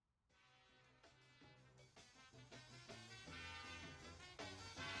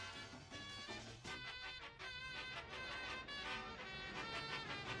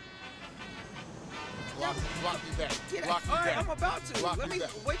Block All right, back. I'm about to. Block Let me back.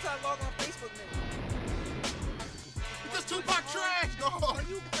 wait till I log on Facebook now. This Tupac trash, dog. Are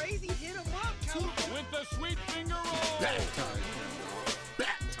you crazy? Hit him up, California. With the sweet finger roll. Back time.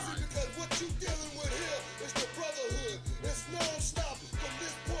 Back time. Because what you dealing with here is the brotherhood. It's non-stop. From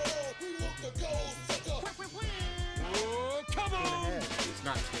this point on, we look to gold, sucker. Oh, come on. It's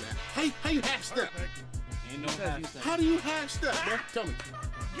not that. How you half step? Ain't no half step. How do you half step, bro? Tell me.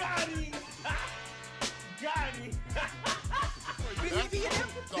 Got him. Got him.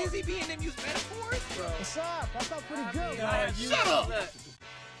 Busy being them use metaphors, bro. What's up? I felt pretty good. Shut up.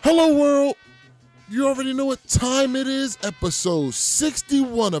 Hello, world. You already know what time it is. Episode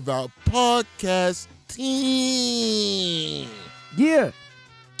 61 of our podcast team. Yeah.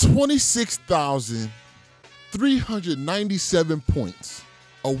 26,397 points.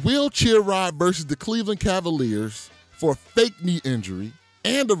 A wheelchair ride versus the Cleveland Cavaliers for a fake knee injury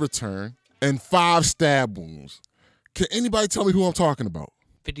and a return, and 5 stab wounds. Can anybody tell me who I'm talking about?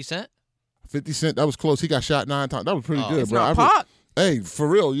 50 Cent? 50 Cent, that was close. He got shot 9 times. That was pretty good, It's bro. not Pac. Hey, for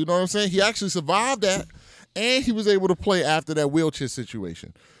real, you know what I'm saying? He actually survived that, and he was able to play after that wheelchair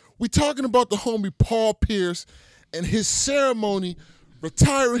situation. We talking about the homie Paul Pierce and his ceremony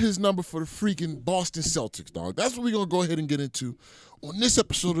retiring his number for the freaking Boston Celtics, dog. That's what we're going to go ahead and get into on this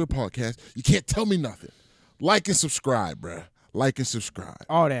episode of the podcast. You can't tell me nothing. Like and subscribe, bruh. Like and subscribe.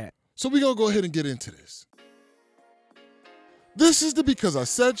 All that. So we're going to go ahead and get into this. This is the Because I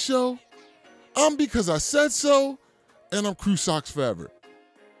Said show. I'm Because I Said So, and I'm Crew Socks Forever.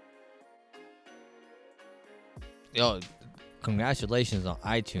 Yo, congratulations on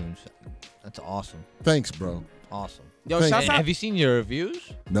iTunes. That's awesome. Thanks, bro. Awesome. Yo, Thank shouts you. out. Have you seen your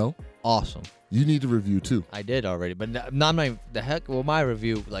reviews? No? Awesome. You need to review too. I did already, but not my the heck. Well, my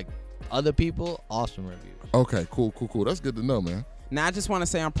review, like other people, awesome reviews. Okay, cool. That's good to know, man. Now, I just want to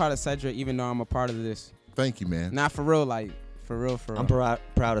say I'm proud of Cedric, even though I'm a part of this. Thank you, man. Not for real, like, for real. I'm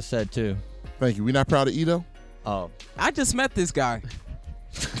proud of said too. Thank you. We not proud of Edo? Oh, I just met this guy.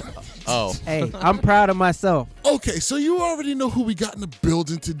 oh. Hey, I'm proud of myself. Okay, so you already know who we got in the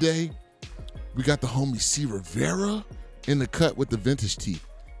building today. We got the homie C. Rivera in the cut with the vintage tee.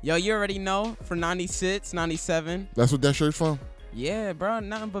 Yo, you already know, for 96, 97. That's what that shirt's from? Yeah, bro,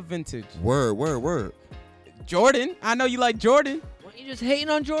 nothing but vintage. Word. Jordan, I know you like Jordan. What, you just hating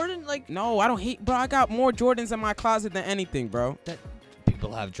on Jordan? Like No, I don't hate, bro. I got more Jordans in my closet than anything, bro. that.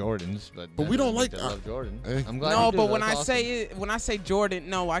 People have Jordans, but But we don't like that. that. Love Jordan. Hey. I'm glad. No, you do. but when That's I awesome. say it, when I say Jordan,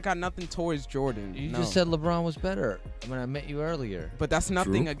 no, I got nothing towards Jordan. You no. just said LeBron was better when I met you earlier. But that's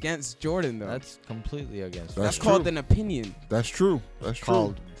nothing True. against Jordan, though. That's completely against. That's That's called true. an opinion. That's true. That's true.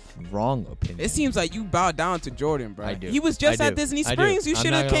 called wrong opinion. It seems like you bow down to Jordan, bro. I do. He was just I at do. Disney I do. Springs. You I'm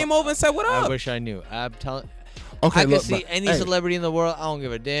should not have gonna- came over and said, what I up? wish I knew. I'm telling. Okay, I can look, see but- any hey, celebrity in the world. I don't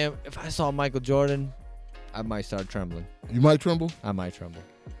give a damn. If I saw Michael Jordan, I might start trembling. You might tremble? I might tremble.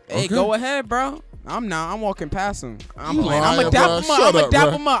 Hey, Okay. go ahead, bro. I'm not. I'm walking past him. I'm You playing. I'm lying, a dap bro. him up. Shut I'm a up, dap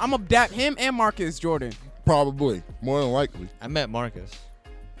bro. him up. I'm a dap him and Marcus Jordan. Probably. More than likely. I met Marcus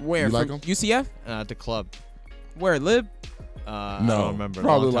Where? You like From him? UCF? at the club. Where? Lib? I No, don't remember.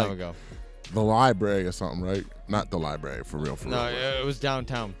 probably a long time like- ago. The library or something, right? Not the library, for real. No, it was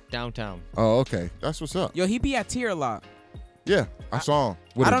downtown. Downtown. Oh, okay. That's what's up. Yo, he be at Tier a lot. Yeah, I saw him.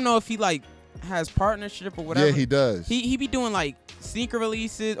 With I him. don't know if he like has partnership or whatever. Yeah, he does. He be doing like sneaker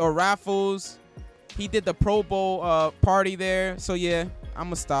releases or raffles. He did the Pro Bowl party there. So yeah, I'm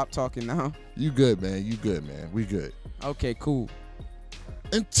gonna stop talking now. You good, man. You good, man. We good. Okay, cool.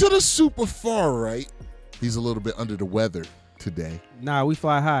 And to the super far right, he's a little bit under the weather today. Nah, we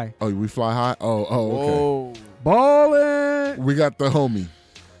fly high. Oh, we fly high? Oh, okay. Whoa. Ballin'. We got the homie.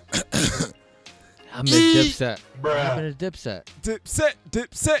 I'm in Dipset. I'm in Dipset.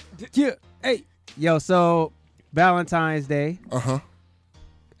 Dipset. Yeah. Hey. Yo, so Valentine's Day, Uh-huh.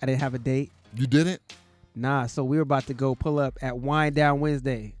 I didn't have a date. You didn't? Nah, so we were about to go pull up at Wine Down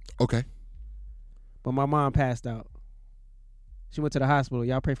Wednesday, Okay. but my mom passed out. She went to the hospital.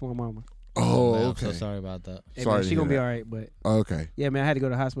 Y'all pray for my mama. Oh, Man, okay. I'm so sorry about that. Hey, Sorry man, to she gonna hear be that. all right, but Okay. yeah, man, I had to go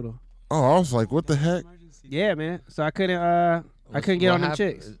to the hospital. Oh, I was like, what the heck? Yeah, man. So I couldn't get on them happened?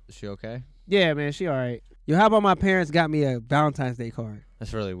 chicks. Is she okay? Yeah, man, she all right. Yo, how about my parents got me a Valentine's Day card?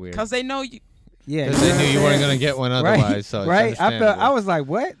 That's really weird. Cause they know you. Yeah, Because they knew you weren't gonna get one Right, otherwise. So it's right. I understandable. was like,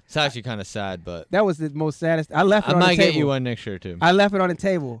 what? It's actually kind of sad, but That was the most saddest. I left it I on the might table. get you one next year too. I left it on the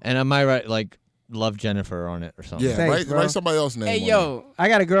table. And I might write like "Love Jennifer" on it or something. Yeah, Thanks, bro. write somebody else's name. Hey on yo, I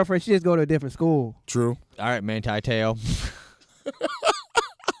got a girlfriend. She just go to a different school. it. True. All right, man. Teo.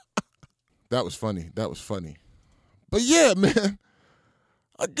 That was funny. But yeah, man.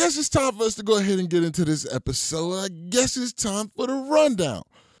 I guess it's time for us to go ahead and get into this episode. I guess it's time for the rundown.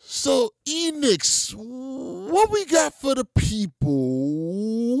 So, Enix, what we got for the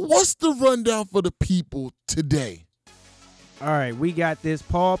people? What's the rundown for the people today? All right, we got this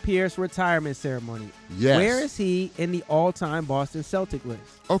Paul Pierce retirement ceremony. Yes. Where is he in the all-time Boston Celtic list?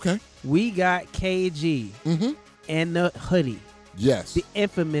 Okay. We got KG Mm-hmm. and the hoodie, Yes. the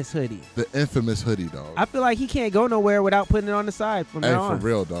infamous hoodie. The infamous hoodie, dog. I feel like he can't go nowhere without putting it on the side from Hey, now for on.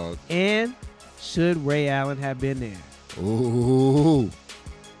 real, dog. And should Ray Allen have been there? Ooh.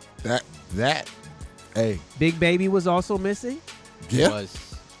 That. Hey. Big Baby was also missing. Yeah. Was.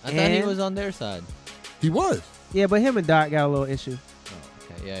 I thought he And- was on their side. He was. Yeah, but him and Doc got a little issue.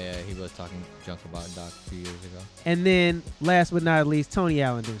 Oh, okay. Yeah. He was talking junk about Doc a few years ago. And then, last but not least, Tony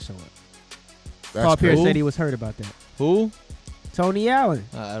Allen didn't show up. That's Paul Pierce crazy. said he was hurt about that. Who? Tony Allen.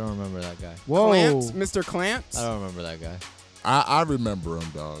 I don't remember that guy. Whoa. Clamps, Mr. Clamps. I don't remember that guy. I remember him,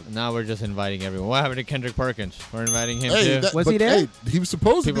 dog. Now we're just inviting everyone. What happened to Kendrick Perkins? We're inviting him Hey, too. Was he there? Hey, he was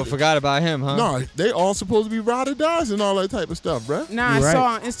supposed People to be. forgot about him, huh? No, they all supposed to be ride or dies and all that type of stuff, bruh. Nah, You're I saw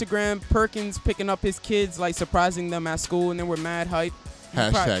right. on Instagram Perkins picking up his kids, like surprising them at school, and they were mad hype.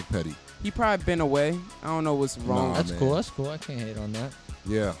 Hashtag petty. He probably been away. I don't know what's wrong. Nah. That's man. cool. That's cool. I can't hate on that.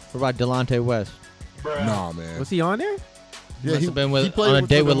 Yeah. What about Delonte West? Nah, man. Was he on there? Yeah, Must have been he with, played on a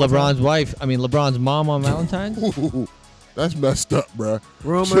date for with them one LeBron's wife. I mean, LeBron's mom on Valentine's. time. That's messed up, bruh.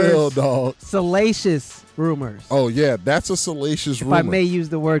 Rumors. Chill, dog. Salacious rumors. Oh, yeah, that's a salacious if rumor. I may use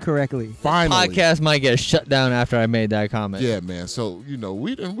the word correctly. Finally. Podcast might get shut down after I made that comment. Yeah, man. So,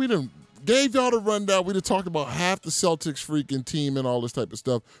 we done gave y'all the rundown. We done talked about half the Celtics freaking team and all this type of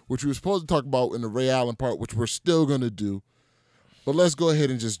stuff, which we were supposed to talk about in the Ray Allen part, which we're still going to do. But let's go ahead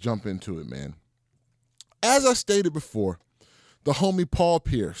and just jump into it, man. As I stated before, the homie Paul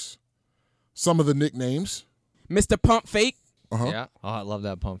Pierce, some of the nicknames. Mr. Pump Fake. Uh-huh. Yeah. Oh, I love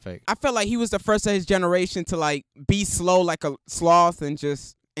that pump fake. I felt like he was the first of his generation to like be slow like a sloth and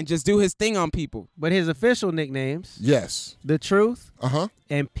just do his thing on people. But his official nicknames, Yes. The Truth Uh-huh.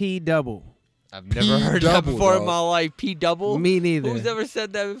 and P Double. I've never heard that P-double, before in dog. my life. P double. Me neither. Who's ever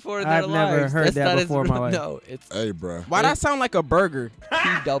said that before in I've their never lives? heard That's that not before in my life. No, it's Hey, bruh. Why that sound like a burger? P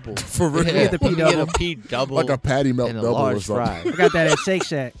double. For real. Yeah, the P you get a double. P double. Like a patty melt and a double or large something. fry. I got that at Shake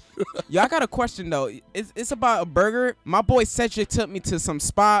Shack. Yo, I got a question though. It's about a burger. My boy Cedric took me to some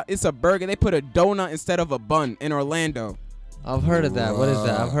spot. It's a burger. They put a donut instead of a bun in Orlando. I've heard of that. What is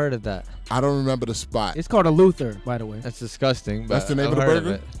that? I've heard of that. I don't remember the spot. It's called a Luther, by the way. That's disgusting. But That's the name I've of the heard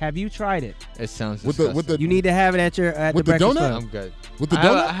burger? it. Have you tried it? It sounds With disgusting. the You need to have it at the With the breakfast donut? club. I'm good. with the I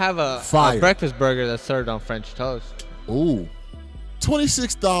donut? have a Fire. breakfast burger that's served on French toast. Ooh.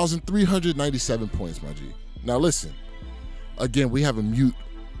 26,397 points, my G. Now listen. Again, we have a mute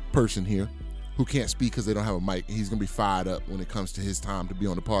person here who can't speak because they don't have a mic, and he's gonna be fired up when it comes to his time to be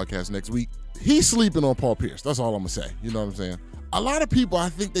on the podcast next week. He's sleeping on Paul Pierce. That's all I'm gonna say. You know what I'm saying? A lot of people, I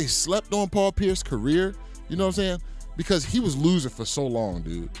think they slept on Paul Pierce's career. You know what I'm saying? Because he was losing for so long,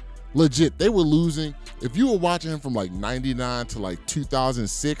 dude. Legit, they were losing. If you were watching him from like 99 to like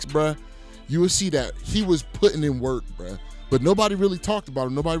 2006, bruh, you would see that he was putting in work, bruh. But nobody really talked about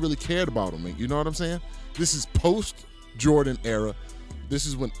him. Nobody really cared about him. You know what I'm saying? This is post-Jordan era. This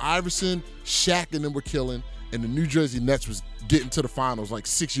is when Iverson, Shaq, and them were killing, and the New Jersey Nets was getting to the finals like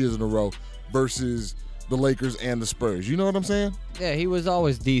 6 years in a row versus the Lakers and the Spurs. You know what I'm saying? Yeah, he was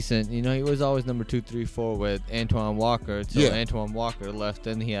always decent. You know, he was always number 2, 3, 4 with Antoine Walker until Yeah. Antoine Walker left.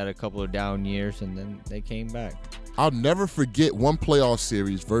 Then he had a couple of down years, and then they came back. I'll never forget one playoff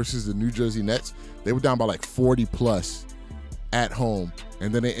series versus the New Jersey Nets. They were down by like 40 plus at home,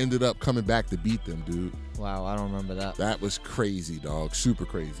 and then they ended up coming back to beat them, dude. Wow, I don't remember that. That was crazy, dog. Super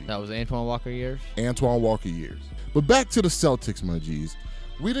crazy. That was Antoine Walker years? Antoine Walker years. But back to the Celtics, my G's.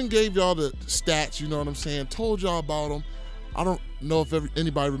 We done gave y'all the stats, you know what I'm saying? Told y'all about them. I don't know if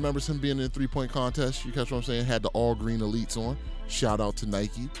anybody remembers him being in a three-point contest. You catch what I'm saying? Had the all-green elites on. Shout out to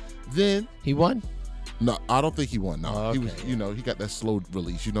Nike. Then, He won? no, I don't think he won. No, Oh, he was, okay. you know, he got that slow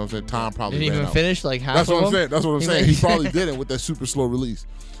release. You know what I'm saying? Time probably Didn't ran even out. finish like half That's of what I'm them? saying. That's what I'm He saying. made- He probably didn't with that super slow release.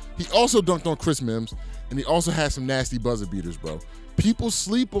 He also dunked on Chris Mims, and he also had some nasty buzzer beaters, bro. People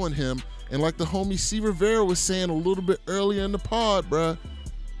sleep on him, and like the homie C. Rivera was saying a little bit earlier in the pod, bruh,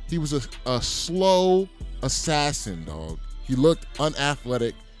 he was a slow assassin, dog. He looked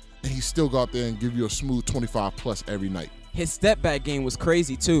unathletic, and he still got there and give you a smooth 25 plus every night. His step back game was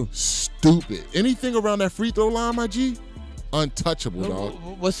crazy too. Stupid. Anything around that free throw line, my G, untouchable, dog.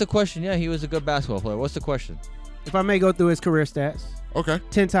 What's the question? Yeah, he was a good basketball player. What's the question? If I may go through his career stats, Okay.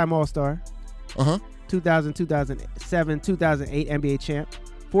 10-time All-Star, Uh-huh. 2000, 2007, 2008 NBA champ,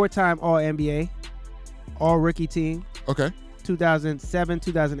 4-time All-NBA, All-Rookie team, Okay. 2007,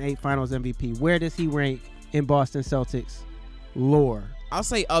 2008 Finals MVP. Where does he rank in Boston Celtics lore? I'll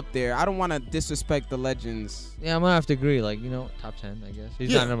say up there. I don't want to disrespect the legends. Yeah, I'm gonna have to agree. Like, top 10, I guess.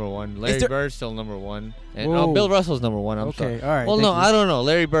 He's Yeah. not number one. Larry there- Bird's still number one. And Whoa. Bill Russell's number one. I'm Okay, sorry. all right. Well, thank no, you. I don't know.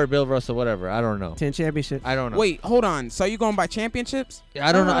 Larry Bird, Bill Russell, whatever. I don't know. 10 championships. I don't know. Wait, hold on. So you going by championships?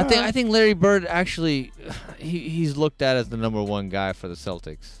 I don't know. I think Larry Bird actually, he's looked at as the number one guy for the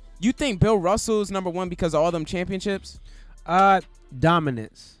Celtics. You think Bill Russell's number one because of all them championships?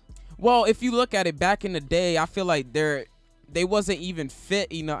 Dominance. Well, if you look at it back in the day, I feel like they wasn't even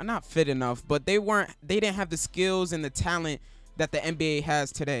fit enough, not fit enough, but they didn't have the skills and the talent that the NBA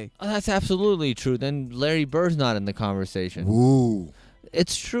has today. Oh, that's absolutely true. Then Larry Bird's not in the conversation. Ooh.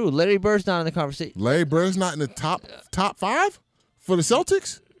 It's true. Larry Bird's not in the conversation. Larry Bird's not in the top 5 for the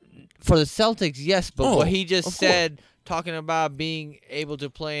Celtics? For the Celtics, yes, but Oh, what he just of said, talking about being able to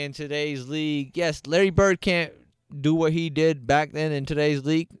play in today's league, yes, Larry Bird can't do what he did back then in today's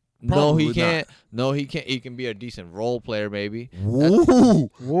league. No, Probably he can't. No, he can't. He can be a decent role player, maybe. Whoa.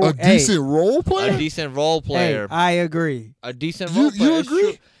 Whoa, A hey. decent role player? A decent role Hey, player. I agree. A decent You- role player. you it's agree?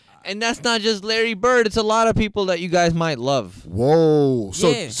 true. And that's not just Larry Bird. It's a lot of people that you guys might love. Whoa.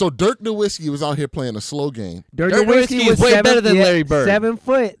 Yeah. So Dirk Nowitzki was out here playing a slow game. Dirk Dirk Nowitzki Nowitzki was is way 7 better than Larry Bird. 7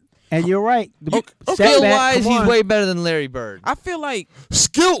 foot. And you're right. Okay. Step Skill back, wise, come he's on. way better than Larry Bird. I feel like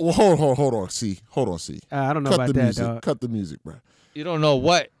Skill. Well, hold on. See. Hold on. See. I don't know Cut about the that, music. dog. Cut the music, bro. You don't know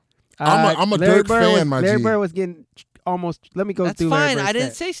what. I'm a Larry Dirk Bird fan, was, my Larry G. Bird was getting almost. Let me go That's through Larry fine. Bird's I didn't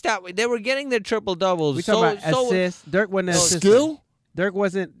stats. say stop. They were getting their triple doubles. We talking about assists. Dirk wasn't an assist. Skill? Dirk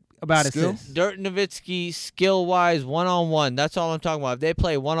wasn't about Skill? assists. Dirk Nowitzki, skill-wise, one-on-one. That's all I'm talking about. If they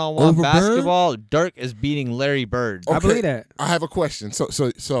play one-on-one Over Bird? basketball, Dirk is beating Larry Bird. I believe that. I have a question.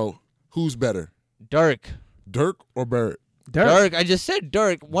 So who's better, Dirk. Dirk or Bird? Dirk. I just said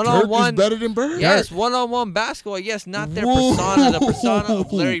Dirk. Dirk is One-on-one. better than Bird? Yes, one-on-one basketball. Yes, not their Whoa. persona. The persona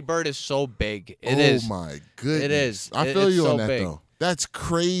of Larry Bird is so big. It is. Oh my goodness. It is. I feel It's you so on that big. though. That's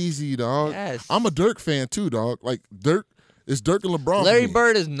crazy, dog. Yes. I'm a Dirk fan too, dog. Like Dirk, it's Dirk and LeBron. Larry for me.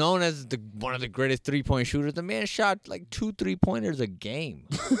 Bird is known as one of the greatest three-point shooters. The man shot like 2 3-pointers a game.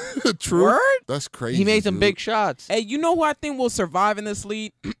 True. Word? That's crazy. He made some dude. big shots. Hey, you know who I think will survive in this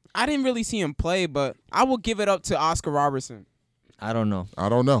league? I didn't really see him play, but I will give it up to Oscar Robertson. I don't know. I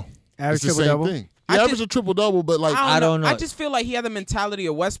don't know. Average It's the triple same double. thing. I He just- averaged a triple double, but like I don't know. I just feel like he had the mentality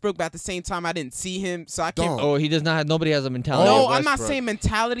of Westbrook, but at the same time, I didn't see him, so I can't. Dog. Oh, he does not have. Nobody has a mentality. No, of I'm not Westbrook. saying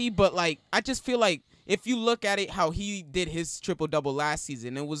mentality, but like I just feel like if you look at it, how he did his triple double last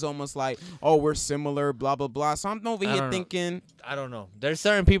season, it was almost like, oh, we're similar, blah blah blah. So I'm over I here don't know. thinking, I don't know. There's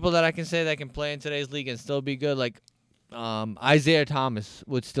certain people that I can say that can play in today's league and still be good. Like Isaiah Thomas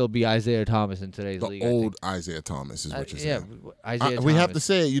would still be Isaiah Thomas in today's the league. old Isaiah Thomas is what you're yeah, saying. Isaiah We have to Thomas.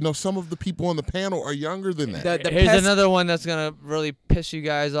 say it. You know, some of the people on the panel are younger than that. the Here's pest- another one that's gonna really piss you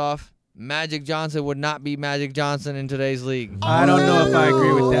guys off. Magic Johnson would not be Magic Johnson in today's league. I don't know if I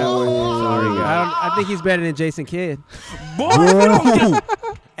agree with that one. Sorry, guys. I think he's better than Jason Kidd Whoa.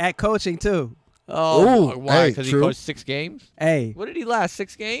 at coaching too. Oh, Ooh, why? hey, Because he true. coached 6 games. Hey, What did he last?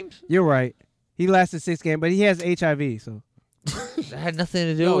 6 games? you're right. He lasted 6 games, but he has HIV. So That had nothing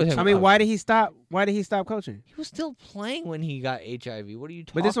to do No, with him. I mean, why did he stop? Why did he stop coaching? He was still playing when he got HIV. What are you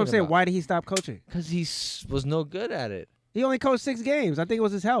talking about? But this is what I'm saying. Why did he stop coaching? Because he was no good at it. He only coached 6 games. I think it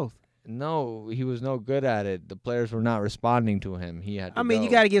was his health. No, he was no good at it. The players were not responding to him. He had to I mean, go. you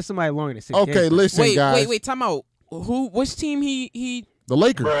got to give somebody longer than 6 games. Okay, listen, wait, guys. wait, time out. Which team he? The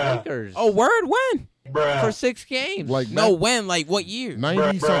Lakers, Lakers. Oh, word, when? For 6 games. like No, when? Like what year?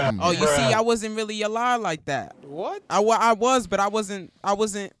 90 something. Oh, you see, I wasn't really alive like that. What? I was, but I wasn't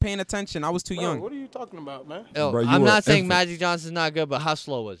paying attention. I was too young. What are you talking about, man? Oh, Bro, you I'm were not saying infant. Magic Johnson's not good, but how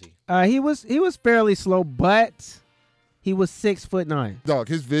slow was he? He was fairly slow, but he was 6'9". Dog,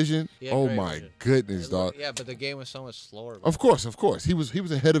 his vision. He had Oh great my vision. goodness, dog. Yeah, but the game was so much slower. Of course. He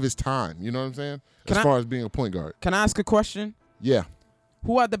was ahead of his time. You know what I'm saying? Can As I- far as being a point guard. Can I ask a question? Yeah,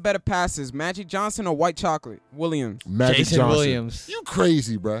 Who had the better passes, Magic Johnson or White Chocolate Williams? Magic Jason Johnson. Williams. You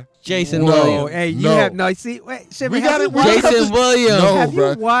crazy, bruh. Jason No. Oh, Williams. hey, you No. have no. See, wait, Shimmy, We have gotta- you we watched- gotta- Jason Williams. No, Have you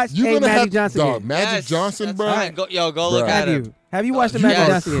bruh. watched You a gonna Magic have Johnson dog, game? Magic Yes, Johnson, that's bro. fine. Go look Bruh. at Have him. you watched the You Magic are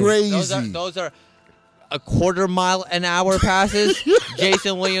Johnson game? crazy. Those are a quarter mile an hour passes.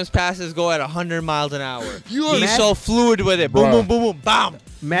 Jason Williams passes go at 100 miles an hour. You are He's Mag- so fluid with it. Boom, Bruh. boom, boom, boom, bam.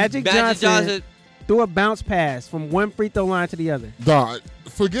 Magic Johnson threw a bounce pass from one free throw line to the other. Dog,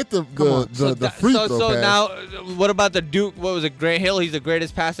 forget the free throw So pass. now, what about the Duke? What was it? Grant Hill. He's the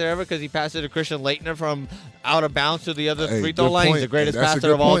greatest passer ever because he passed it to Christian Laettner from out of bounds to the other Hey, free throw good line. He's point. the greatest Hey, that's a passer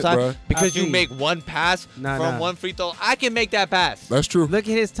good of all point, time bruh. because I you see. make one pass Nah, from nah. one free throw. I can make that pass. That's true. Look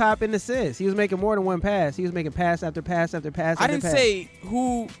at his top in assists. He was making more than one pass. He was making pass after pass after pass. I after didn't pass. say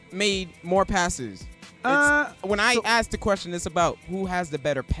who made more passes. When I asked the question, it's about who has the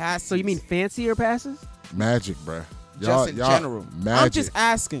better passes. So you mean fancier passes? Magic, bruh. just in general? Magic. I'm just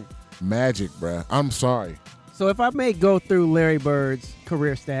asking. Magic, bruh. I'm sorry. So if I may go through Larry Bird's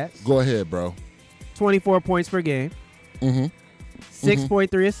career stats, Go ahead, bro. 24 points per game, Mm-hmm.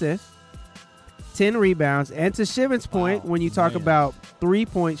 6.3 assists, 10 rebounds, and to Shiven's point, when you talk about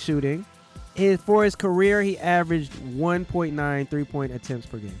 3-point shooting, for his career, he averaged 1.9 3-point attempts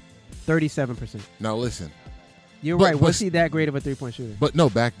per game, 37%. Now listen, You're But- right. but- Was he that great of a 3-point shooter? but no,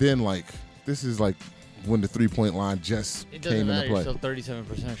 back then, like, this is like when the 3-point line just It came doesn't into matter. You're play. still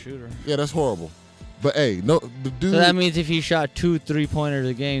 37% shooter. Yeah, that's horrible. But hey, no, the dude. So that means if he shot 2 3-pointers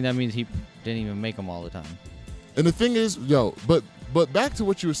a game, that means he didn't even make them all the time. and the thing is, but back to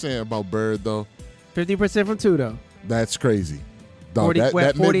what you were saying about Bird though. 50% from two, though. That's crazy. Dog, 40,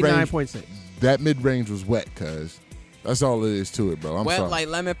 that mid-range, 49.6. that mid-range was wet, cuz. That's all it is to it, bro. I'm Wet sorry. like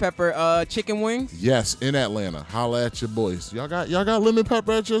lemon pepper chicken wings. Yes, in Atlanta. Holla at your boys. Y'all got lemon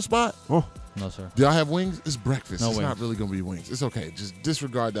pepper at your spot? Oh, No, sir. Do y'all have wings? It's breakfast. No it's not wings. really gonna be wings. It's okay. Just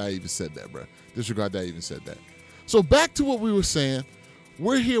disregard that I even said that, bro. Disregard that I even said that. So back to what we were saying.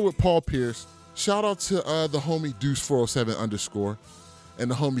 We're here with Paul Pierce. Shout out to the homie Deuce407_ and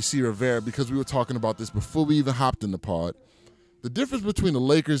the homie C Rivera, because we were talking about this before we even hopped in the pod. The difference between the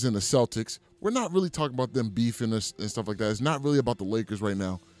Lakers and the Celtics, we're not really talking about them beefing and stuff like that. It's not really about the Lakers right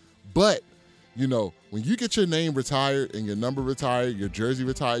now. But, you know, when you get your name retired and your number retired, your jersey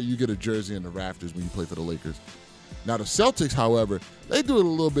retired, you get a jersey in the rafters when you play for the Lakers. Now, the Celtics, however, they do it a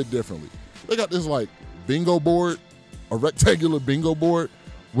little bit differently. They got this, like, bingo board, a rectangular bingo board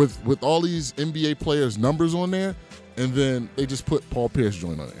with all these NBA players' numbers on there, and then they just put Paul Pierce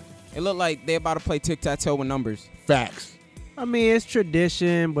joint on there. It looked like they about to play tic-tac-toe with numbers. Facts. I mean, it's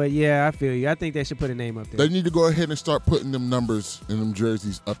tradition, but yeah, I feel you. I think they should put a name up there. They need to go ahead and start putting them numbers and them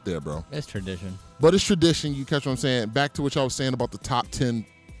jerseys up there, bro. It's tradition. But it's tradition. You catch what I'm saying? Back to what I was saying about the top 10,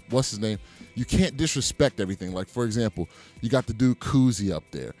 what's his name? You can't disrespect everything. Like, for example, you got the dude Kuzi up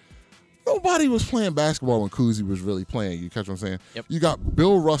there. Nobody was playing basketball when Kuzi was really playing. You catch what I'm saying? Yep. You got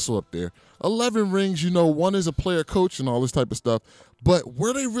Bill Russell up there. 11 rings, you know, one is a player coach and all this type of stuff. But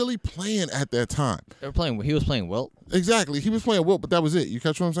were they really playing at that time? They were playing. He was playing Wilt. Exactly. He was playing Wilt, but that was it. You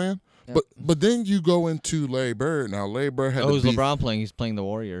catch what I'm saying? Yep. But then you go into Larry Bird. Now, Larry Bird had Oh, the who's beef. LeBron playing? He's playing the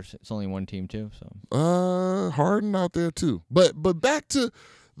Warriors. It's only one team too. So Harden out there too. But back to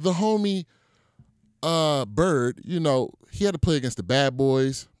the homie Bird, you know, he had to play against the bad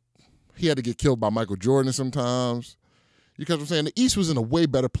boys. He had to get killed by Michael Jordan sometimes. You catch what I'm saying? The East was in a way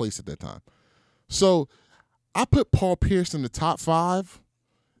better place at that time. So I put Paul Pierce in the top 5,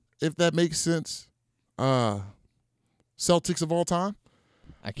 if that makes sense. Celtics of all time.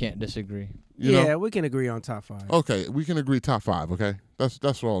 I can't disagree. You yeah, know? we can agree on top 5. Okay, we can agree top 5, okay?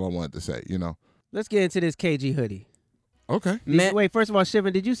 That's all I wanted to say, you know. Let's get into this KG hoodie. Okay. Man, Wait, first of all,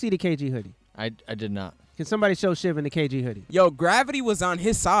 Shivan, did you see the KG hoodie? I did not. Can somebody show Shivan the KG hoodie? yo, Gravity was on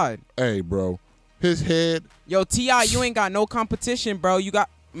his side. Hey, bro. His head, Yo, T.I., you ain't got no competition, bro. You got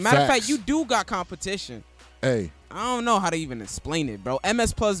matter of Facts. fact, you do got competition. hey, I don't know how to even explain it, bro.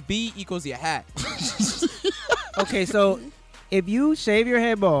 MS plus B equals your hat. Okay, so if you shave your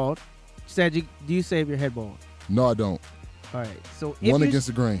head bald, do you shave your head bald? no, I don't. All right, so if One you, against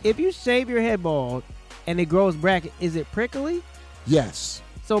the grain. if you shave your head bald and it grows bracket, is it prickly? Yes.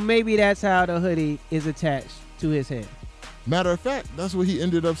 So maybe that's how the hoodie is attached to his head. Matter of fact, that's what he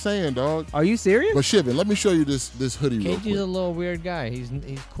ended up saying, dog. Are you serious? But Shivan, let me show you this hoodie real KG's quick. a little weird guy. He's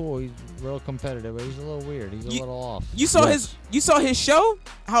cool. He's real competitive, but he's a little weird. He's a You- little off. You saw Yes. you saw his show?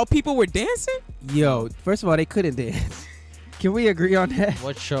 How people were dancing? Yo, first of all, they couldn't dance. Can we agree on that?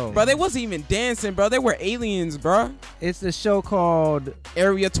 What show? Bro, they wasn't even dancing, bro. They were aliens, bro. It's the show called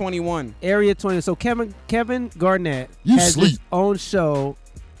Area 21. Area 20. So Kevin Garnett You has sleep. his own show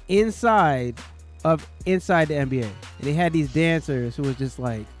inside the NBA, and they had these dancers who was just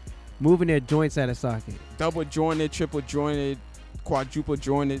like moving their joints out of socket. Double jointed, triple jointed, quadruple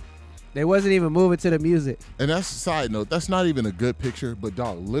jointed. They wasn't even moving to the music. And that's a side note. That's not even a good picture, but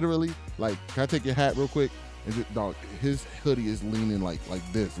dog, literally, like, can I take your hat real quick? And just, dog, his hoodie is leaning like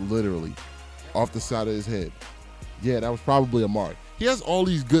this, literally, off the side of his head. Yeah, that was probably Amari. He has all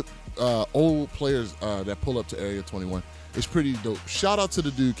these good old players that pull up to Area 21. It's pretty dope. Shout out to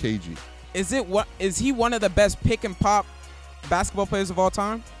the dude KG. Is he one of the best pick and pop basketball players of all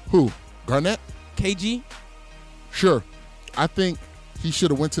time? Who? Garnett? KG? Sure. I think he should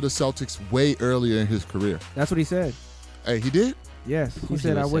have went to the Celtics way earlier in his career. That's what he said. Hey, he did? Yes, he course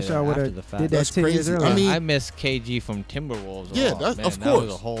said, he "I would wish say I that would after have the did fact. that That's 10 years crazy. earlier." I mean- I miss KG from Timberwolves. Yeah, oh, of man, That course.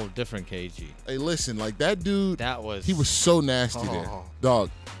 was a whole different KG. Hey, listen, like that dude, That was. he was so nasty there. Oh.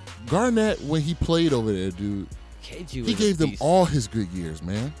 Dog, Garnett, when he played over there, dude, KG was he a gave them beast. all his good years,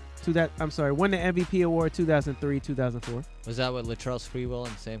 man. I'm sorry, won the MVP award 2003, 2004. Was that with Latrell Sprewell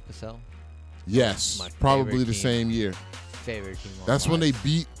and Sam Cassell? Yes, My probably favorite the team. same year. Favorite team. on That's when they life.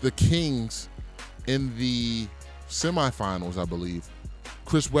 beat the Kings in the semifinals, I believe.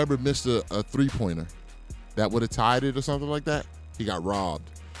 Chris Webber missed a three-pointer that would have tied it or something like that. He got robbed.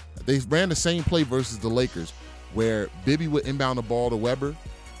 They ran the same play versus the Lakers, where Bibby would inbound the ball to Webber,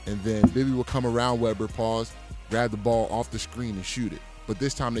 and then Bibby would come around Webber, pause, grab the ball off the screen and shoot it. But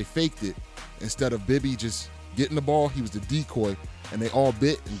this time they faked it. Instead of Bibby just getting the ball, he was the decoy, and they all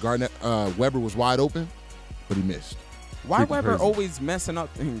bit, and Webber was wide open, but he missed. Why Freaking Weber crazy. always messing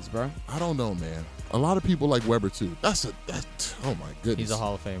up things, bro? I don't know, man. A lot of people like Webber too. Oh my goodness. He's a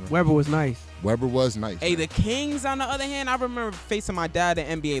Hall of Famer. Weber was nice. Webber was nice. Hey, man. the Kings, on the other hand, I remember facing my dad at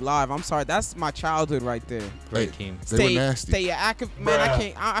NBA Live. I'm sorry, that's my childhood right there. Great Hey, team. They were nasty. Stay active, man. I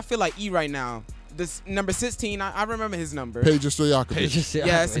can't. I feel like E right now. This number 16. I remember his number. Peja Stojakovic.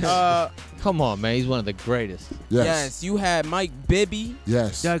 Yes. Come on, man. He's one of the greatest. Yes. You had Mike Bibby.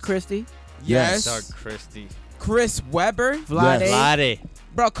 Yes. Doug Christie, Yes. Doug Christie. Chris Webber. Vlade. Yes. Vlade.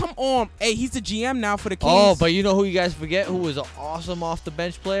 Bro, come on. Hey, he's the GM now for the Kings. Oh, but you know who you guys forget? Who was an awesome off the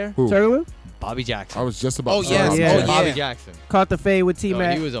bench player? Who? Turtle Bobby Jackson. I was just about Oh, to say yes. that. Yeah. Oh, Bobby yeah. Jackson. caught the fade with T Oh,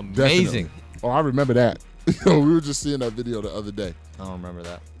 Mac. he was Definitely. amazing. Oh, I remember that. We were just seeing that video the other day. I don't remember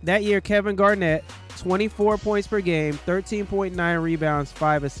that. That year, Kevin Garnett, 24 points per game, 13.9 rebounds,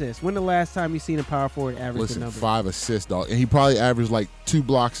 5 assists. When the last time you seen a power forward average the Listen, number? 5 assists, dog. And he probably averaged like 2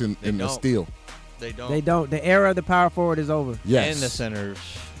 blocks in a don't. steal. They don't. They don't. The era of the power forward is over. Yes. And the centers.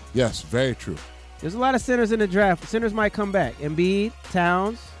 Yes, very true. There's a lot of centers in the draft. Centers might come back. Embiid,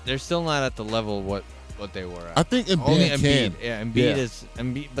 Towns. They're still not at the level what they were at. I think Only Embiid can. Yeah, Embiid Yeah. is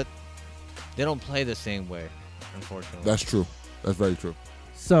Embiid, but they don't play the same way, unfortunately. That's true. That's very true.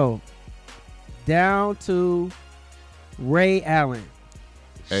 So, down to Ray Allen.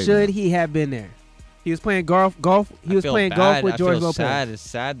 Hey, Should man. he have been there? He was playing golf. He I was feel playing bad. golf with I George feel Lopez. Sad. It's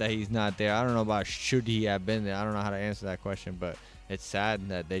sad that he's not there. I don't know about should he have been there. I don't know how to answer that question, but it's sad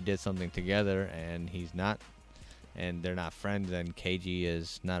that they did something together and he's not, and they're not friends. And KG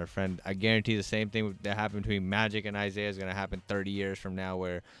is not a friend. I guarantee the same thing that happened between Magic and Isaiah is gonna happen 30 years from now,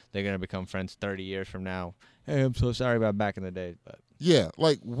 where they're gonna become friends 30 years from now. Hey, I'm so sorry about back in the day, but Yeah,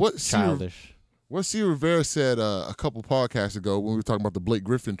 like what childish. C. Rivera said a couple podcasts ago when we were talking about the Blake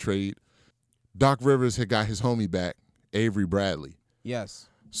Griffin trade, Doc Rivers had got his homie back, Avery Bradley. Yes.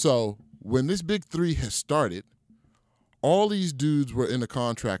 So when this big three has started, all these dudes were in a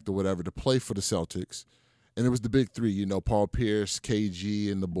contract or whatever to play for the Celtics. And it was the big three, you know, Paul Pierce,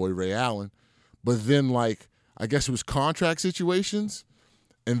 KG, and the boy Ray Allen. But then, like, I guess it was contract situations.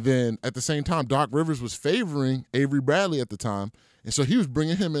 And then at the same time, Doc Rivers was favoring Avery Bradley at the time. And so he was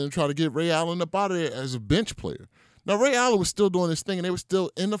bringing him in and trying to get Ray Allen up out of there as a bench player. Now, Ray Allen was still doing his thing, and they were still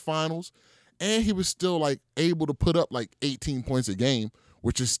in the finals. And he was still, like, able to put up, like, 18 points a game,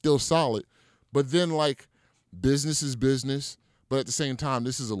 which is still solid. But then, like, business is business. But at the same time,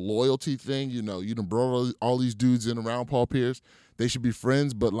 this is a loyalty thing. You know, you done brought all these dudes in around Paul Pierce. They should be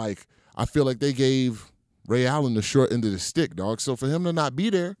friends. But, like, I feel like they gave Ray Allen the short end of the stick, dog. So for him to not be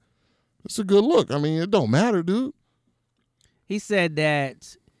there, it's a good look. I mean, it don't matter, dude. He said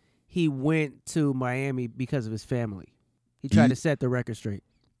that he went to Miami because of his family. He tried to set the record straight.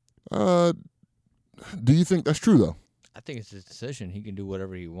 Do you think that's true, though? I think it's his decision. He can do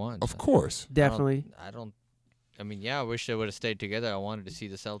whatever he wants. Of course. Definitely. I mean, yeah, I wish they would have stayed together. I wanted to see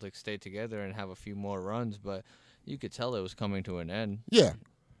the Celtics stay together and have a few more runs, but you could tell it was coming to an end. Yeah.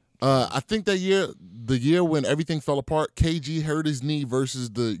 I think the year when everything fell apart, KG hurt his knee versus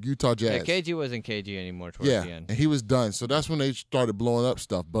the Utah Jazz. Yeah, KG wasn't KG anymore towards Yeah, the end. and he was done. So that's when they started blowing up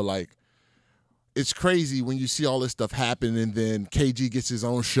stuff. But, like, it's crazy when you see all this stuff happen, and then KG gets his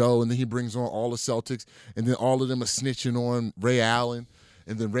own show, and then he brings on all the Celtics, and then all of them are snitching on Ray Allen,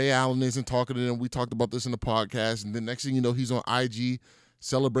 and then Ray Allen isn't talking to them. We talked about this in the podcast, and then next thing you know, he's on IG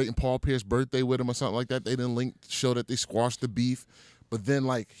celebrating Paul Pierce's birthday with him or something like that. They didn't link show that they squashed the beef. But then,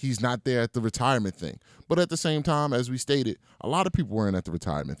 like, he's not there at the retirement thing. But at the same time, as we stated, a lot of people weren't at the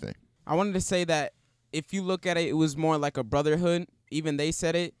retirement thing. I wanted to say that if you look at it, it was more like a brotherhood. Even they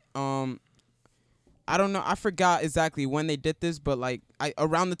said it. I don't know. I forgot exactly when they did this, but like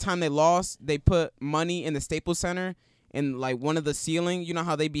around the time they lost, they put money in the Staples Center in like one of the ceiling. You know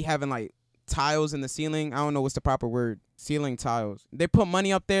how they be having like tiles in the ceiling? I don't know what's the proper word. Ceiling tiles. They put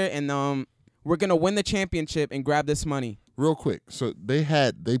money up there, and we're gonna win the championship and grab this money. real quick. So they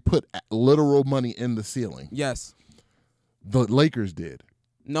put literal money in the ceiling. Yes. The Lakers did.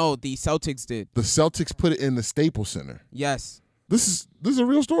 No, the Celtics did. The Celtics put it in the Staples Center. Yes. This is a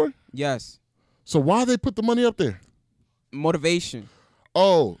real story. Yes. So why they put the money up there? Motivation.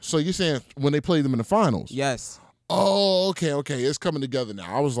 Oh, so you're saying when they played them in the finals? Yes. Oh, okay. It's coming together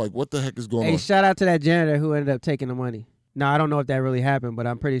now. I was like, what the heck is going Hey, on? shout out to that janitor who ended up taking the money. No, I don't know if that really happened, but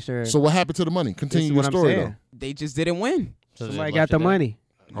I'm pretty sure. So what happened to the money? this Continue is your what I'm story saying. They just didn't win. So they Somebody left got the it there. money.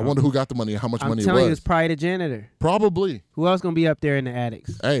 though. I wonder who got the money and how much I'm money it telling you, was. it's probably the janitor. Probably. Who else gonna be up there in the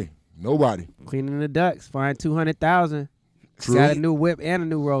attics Hey, nobody. cleaning the ducts? Find 200,000. True. Got a new whip and a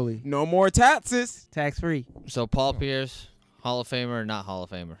new rollie, No more taxes. tax free. So Paul Pierce, Hall of Famer or not Hall of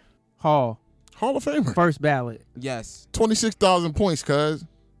Famer? Hall, Hall of Famer. first ballot. Yes. 26,000 points, cuz.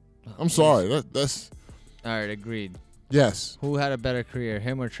 I'm sorry. That's All right, agreed. yes. Who had a better career,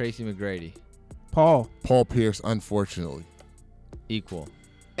 him or Tracy McGrady? Paul. Paul Pierce, unfortunately. Equal.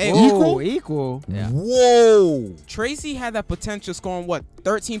 Hey, Whoa. Equal. Yeah. Whoa. Tracy had that potential scoring, what,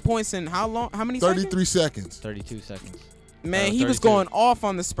 13 points in how long? How many 33 seconds. 32 seconds. Man, he was 32. going off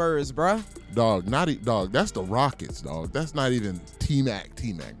on the Spurs, bruh. Dog, dog. That's the Rockets, dog. That's not even T-Mac,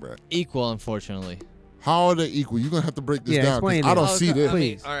 bro. Equal, unfortunately. How are they equal? You're going to have to break this Yeah, down. 'cause explain I don't this. see this.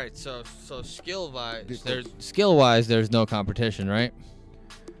 Please. All right, so skill wise, there's no competition, right?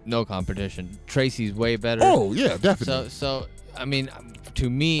 No competition. Tracy's way better. Oh, yeah, definitely. So I mean, to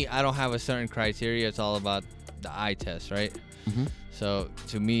me, I don't have a certain criteria. It's all about the eye test, right? Mhm. So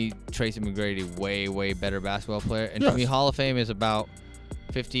to me, Tracy McGrady, way better basketball player. And Yes. to me, Hall of Fame is about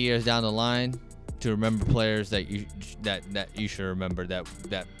 50 years down the line to remember players that you should remember.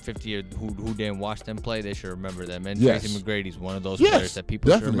 That 50 years who didn't watch them play, they should remember them. And Yes. Tracy McGrady's one of those Yes, players that people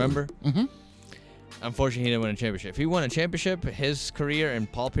should definitely. remember. Mm-hmm. Unfortunately, he didn't win a championship. If he won a championship, his career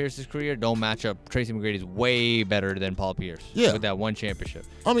and Paul Pierce's career don't match up. Tracy McGrady's way better than Paul Pierce Yeah. with that one championship.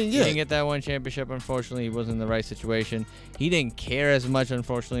 I mean, He didn't yeah. get that one championship, unfortunately. He wasn't in the right situation. He didn't care as much,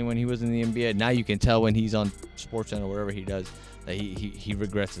 unfortunately, when he was in the NBA. Now you can tell when he's on SportsCenter or whatever he does that he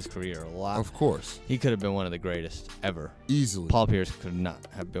regrets his career a lot. Of course. He could have been one of the greatest ever. Easily. Paul Pierce could not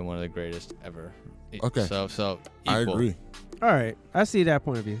have been one of the greatest ever. Okay. So I equal. agree. All right, I see that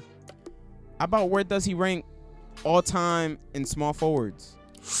point of view. How about where does he rank all time in small forwards?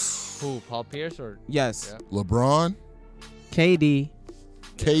 Who, Paul Pierce or? Yes. Yeah. LeBron, KD.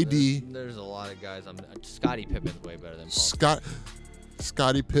 KD, There's a lot of guys. Scottie Pippen's way better than Paul.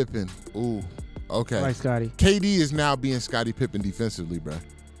 Scottie Pippen. Ooh, okay. Like Scotty. KD is now being Scottie Pippen defensively, bro.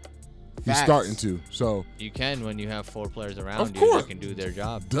 He's Facts. starting to. So, You can when you have four players around Of you course. that can do their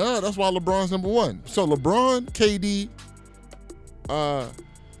job. duh, that's why LeBron's number one. So LeBron, KD,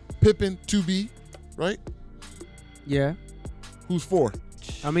 Pippen, 2B, right? Yeah. Who's four?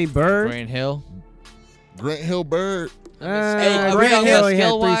 I mean Bird. Grant Hill. Grant Hill, Bird. Hey, Grant Hill he had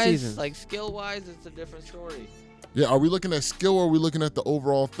 3 skill-wise, seasons. like skill-wise, it's a different story. Yeah, are we looking at skill or are we looking at the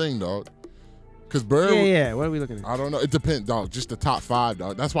overall thing, dog? Because Bird, yeah. What are we looking at? I don't know. It depends, dog. Just the top 5,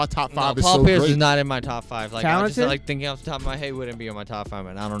 dog. That's why top 5 is Paul so Pierce great. is not in my top 5. Like I just Talented? like thinking off the top of my head, he wouldn't be in my top 5,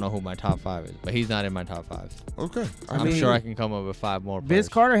 and I don't know who my top 5 is, but he's not in my top 5. Okay. I'm mean, sure I can come up with 5 more. Vince players.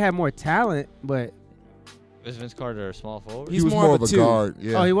 Carter had more talent, but Is Vince Carter a small forward? He He's was more more of of a a two. guard.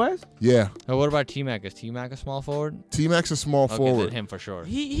 Yeah. oh, he was. Yeah. Oh, what about T-Mac? Is T-Mac a small forward? T-Mac's a small Okay, forward. then him for sure.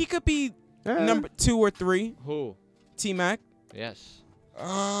 He could be Eh. number 2 or 3. Who? T-Mac. Yes.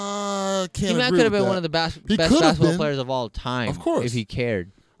 Can't T-Mac agree could have with been that. one of the He best could have basketball been. players of all time. Of course. If he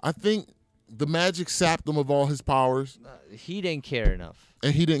cared. I think the Magic sapped him of all his powers, He didn't care enough.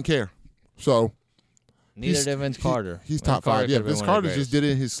 and he didn't care. So Neither he's- did Vince Carter. He's Vince top Carter 5. Yeah, could've been Vince one of the Carter just greatest. did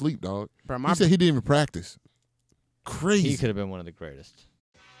it in his sleep, dog. Bro, He said he didn't even practice. Crazy. He could have been one of the greatest.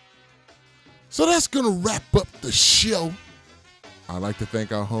 So that's going to wrap up the show. I'd like to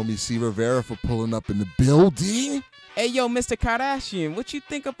thank our homie C. Rivera for pulling up in the building. Hey, yo, Mr. Kardashian, what you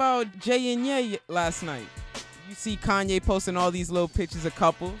think about Jay and Ye last night? You see Kanye posting all these little pictures of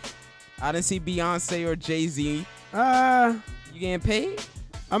couples. I didn't see Beyonce or Jay-Z. You getting paid?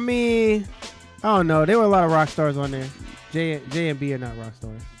 I mean, I don't know. There were a lot of rock stars on there. J and B are not rock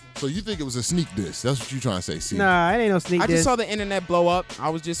stars. So you think it was a sneak diss? That's what you're trying to say, C. Nah, it ain't no sneak I diss. just saw the internet blow up. I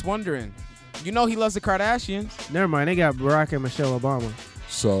was just wondering. You know he loves the Kardashians. Never mind. They got Barack and Michelle Obama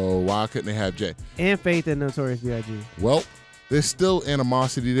So why couldn't they have Jay? and Faith and Notorious B.I.G. Well, there's still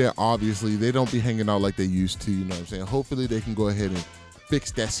animosity there, obviously. They don't be hanging out like they used to, you know what I'm saying? Hopefully they can go ahead and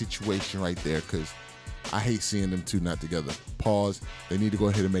fix that situation right there, because I hate seeing them two not together. Pause. They need to go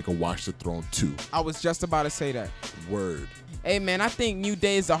ahead and make a Watch the Throne 2. I was just about to say that. Word. Hey, man, I think New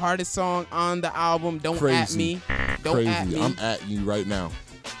Day is the hardest song on the album. Don't at Crazy. me. Don't Crazy. at me. I'm at you right now.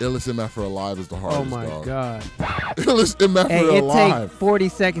 Illest MF Alive is the hardest. Oh my dog. God. Illest MF Hey, it Alive. takes 40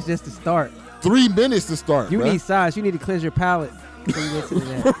 seconds just to start. 3 minutes to start. You bruh. need size. You need to cleanse your palate before you listen to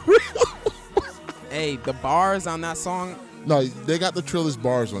that. Hey, the bars on that song, No, they got the trillest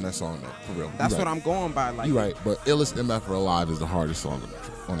bars on that song though. For real. that's You what right. I'm going by. Like, You right, but Illest MF Alive is the hardest song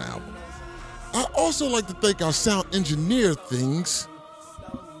on the album. I also like to thank our sound engineer things.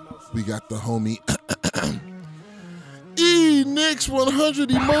 We got the homie Nix100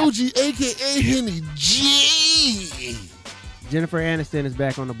 emoji, aka Henny G. Jennifer Aniston is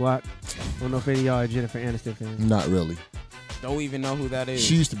back on the block. I don't know if any of y'all are Jennifer Aniston fans. Not really. don't even know who that is.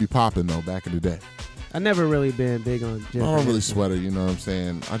 She used to be popping though back in the day. I never really been big on Jennifer. I don't really Aniston. sweat her, you know what I'm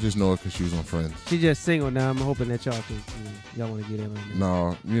saying? I just know her because she was on Friends. She's just single now. I'm hoping that y'all can, y'all want to get in on that.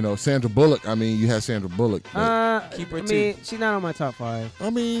 No, you know, Sandra Bullock. I mean, you had Sandra Bullock. But, Keep her I mean, she's not on my top 5. I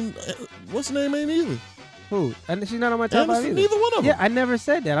mean, what's her name ain't either. Who? And she's not on my top 5 Aniston, either. neither one of them. Yeah, I never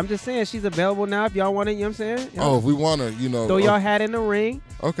said that. I'm just saying she's available now if y'all want it. You know what I'm saying? Oh, if we want her, you know. Throw y'all hat in the ring.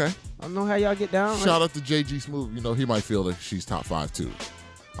 Okay. I don't know how y'all get down. Shout out to JG Smooth. You know, he might feel that she's top 5 too.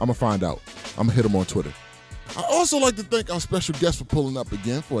 I'm going to find out. I'm going to hit him on Twitter. I also like to thank our special guest for pulling up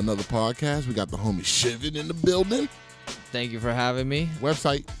again for another podcast. We got the homie Shivin in the building. Thank you for having me.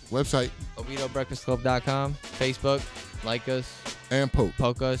 Website, OviedoBreakfastClub.com, Facebook, like us, and Poke.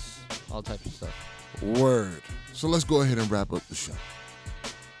 poke us, all types of stuff. Word. So let's go ahead and wrap up the show.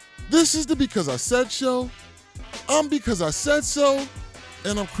 This is the Because I Said show. I'm Because I Said So,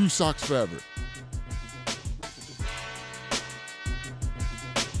 and I'm Crew Socks Forever.